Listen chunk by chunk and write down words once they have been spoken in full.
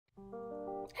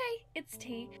Hey, it's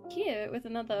T, here with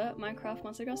another Minecraft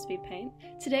Monster Girl speed paint.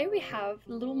 Today we have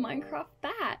the little Minecraft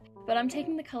bat, but I'm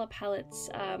taking the color palettes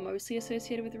mostly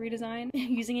associated with the redesign,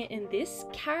 using it in this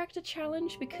character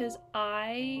challenge because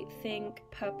I think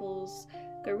purples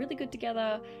go really good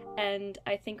together, and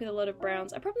I think with a lot of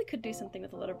browns, I probably could do something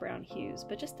with a lot of brown hues,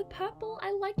 but just the purple,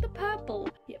 I like the purple.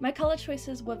 Yeah, my color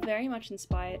choices were very much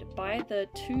inspired by the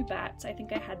two bats. I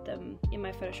think I had them in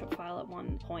my Photoshop file at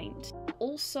one point.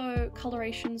 Also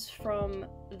colorations from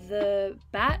the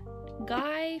bat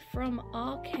guy from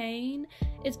Arcane.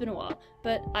 It's been a while,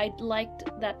 but I liked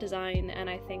that design, and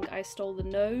I think I stole the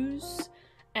nose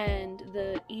and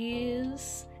the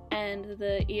ears and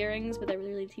the earrings, but they're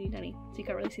really teeny tiny, so you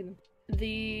can't really see them.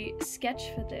 The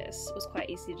sketch for this was quite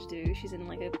easy to do. She's in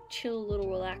like a chill little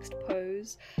relaxed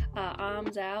pose,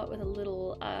 arms out with a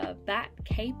little bat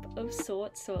cape of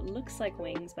sorts, so it looks like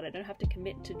wings, but I don't have to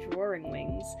commit to drawing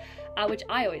wings, which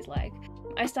I always like.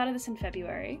 I started this in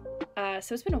February,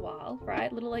 so it's been a while,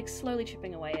 right? Little like slowly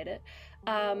chipping away at it.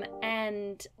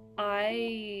 And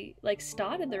I like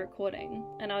started the recording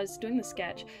and I was doing the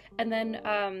sketch, and then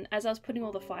as I was putting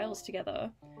all the files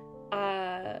together,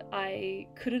 I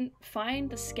couldn't find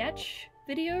the sketch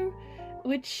video,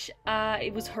 which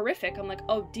it was horrific. I'm like,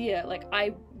 oh dear, like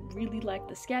I really like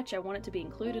the sketch, I want it to be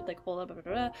included, like all blah, blah,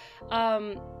 blah,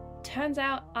 blah. Turns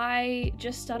out I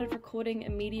just started recording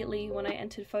immediately when I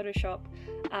entered Photoshop,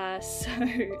 so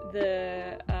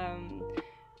the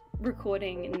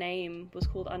recording name was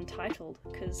called Untitled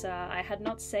because I had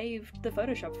not saved the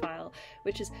Photoshop file,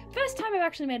 which is first time I've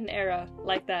actually made an error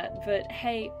like that, but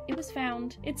hey, it was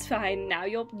found, it's fine. Now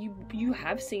you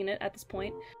have seen it at this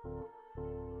point.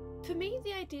 For me,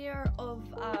 the idea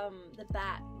of the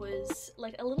bat was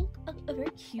like a very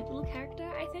cute little character,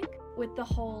 I think, with the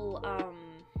whole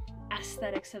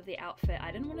aesthetics of the outfit.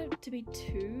 I didn't want it to be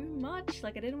too much,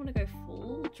 like I didn't want to go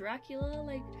full Dracula,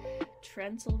 like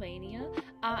Transylvania.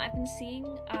 I've been seeing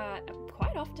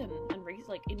quite often and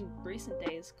like in recent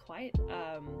days quite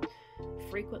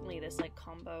frequently this like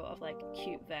combo of like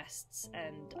cute vests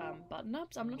and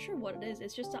button-ups. I'm not sure what it is,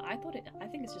 it's just I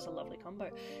think it's just a lovely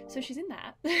combo, so she's in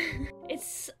that.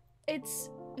 it's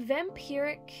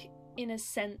vampiric in a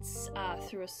sense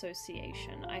through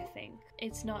association, I think.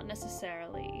 It's not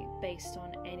necessarily based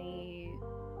on any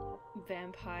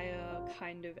vampire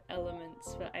kind of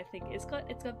elements, but I think it's got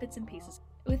bits and pieces.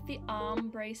 With the arm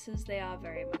braces, they are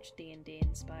very much D&D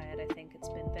inspired. I think it's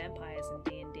been vampires in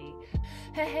D&D.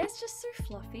 Her hair's just so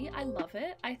fluffy, I love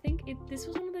it. I think this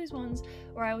was one of those ones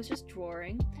where I was just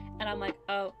drawing and I'm like,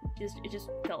 oh, it just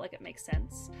felt like it makes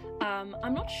sense.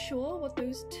 I'm not sure what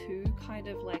those two kind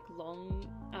of like long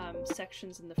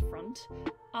sections in the front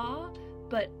are,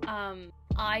 but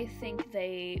I think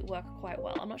they work quite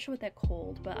well. I'm not sure what they're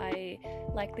called, but I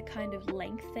like the kind of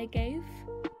length they gave.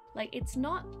 Like, it's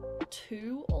not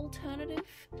too alternative,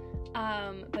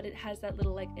 but it has that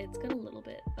little, like, it's got a little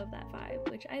bit of that vibe,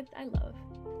 which I love.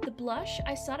 The blush,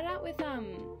 I started out with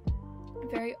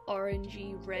very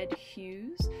orangey red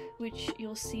hues, which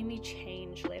you'll see me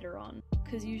change later on,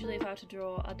 because usually if I were to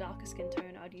draw a darker skin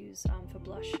tone, I'd use for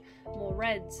blush more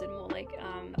reds and more like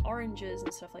oranges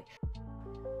and stuff like.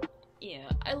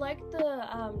 Yeah, I like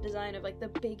the design of like the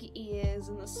big ears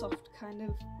and the soft kind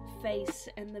of face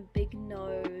and the big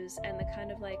nose and the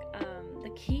kind of like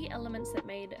the key elements that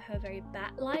made her very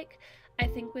bat-like. I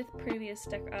think with previous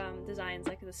designs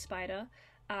like the spider,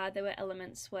 there were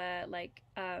elements where like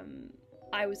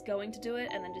I was going to do it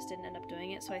and then just didn't end up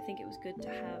doing it, so I think it was good to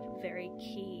have very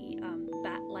key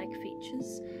bat-like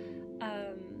features.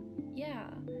 Yeah,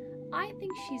 I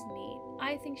think she's neat.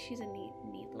 I think she's a neat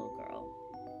little girl.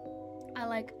 I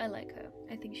like her.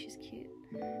 I think she's cute.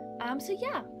 So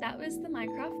yeah, that was the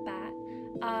Minecraft bat.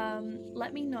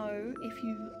 Let me know if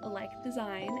you like the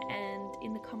design, and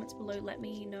in the comments below let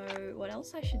me know what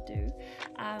else I should do.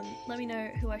 Let me know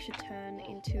who I should turn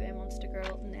into a monster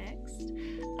girl next.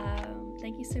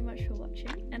 Thank you so much for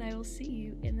watching, and I will see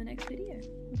you in the next video.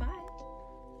 Bye!